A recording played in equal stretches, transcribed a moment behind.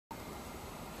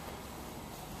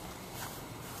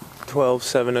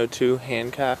VID00491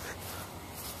 Hancock.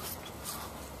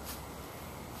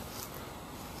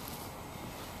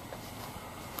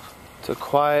 It's a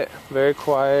quiet, very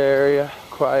quiet area,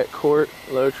 quiet court,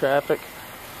 low traffic.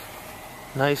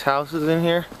 Nice houses in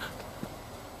here.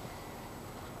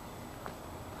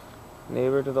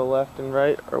 Neighbor to the left and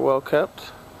right are well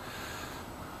kept.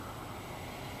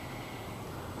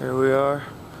 Here we are.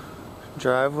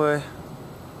 Driveway,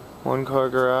 1-car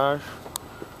garage.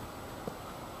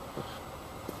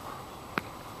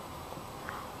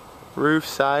 Roof,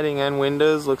 siding, and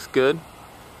windows looks good.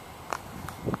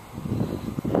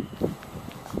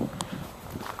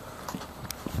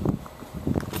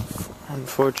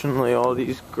 Unfortunately, all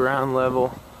these ground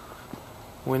level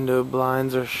window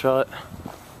blinds are shut.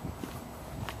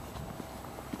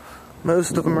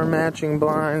 Most of them are matching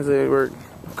blinds. They were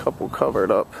a couple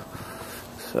covered up.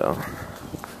 So,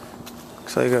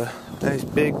 looks like a nice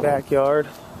big backyard.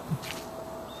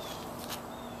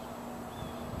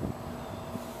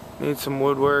 Need some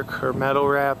woodwork or metal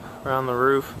wrap around the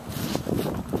roof.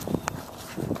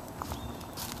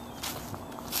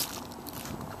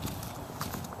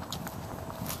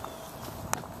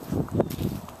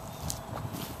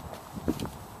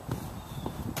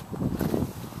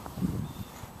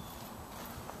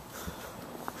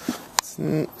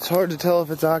 It's hard to tell if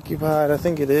it's occupied. I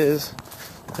think it is.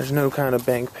 There's no kind of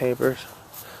bank papers.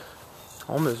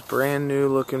 Almost brand new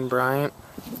looking Bryant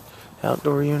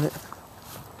outdoor unit.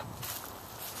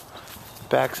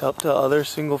 Backs up to other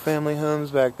single family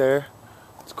homes back there.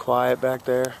 It's quiet back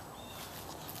there.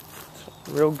 It's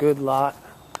a real good lot.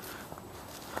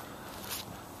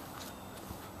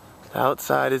 The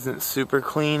outside isn't super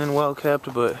clean and well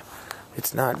kept, but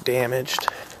it's not damaged.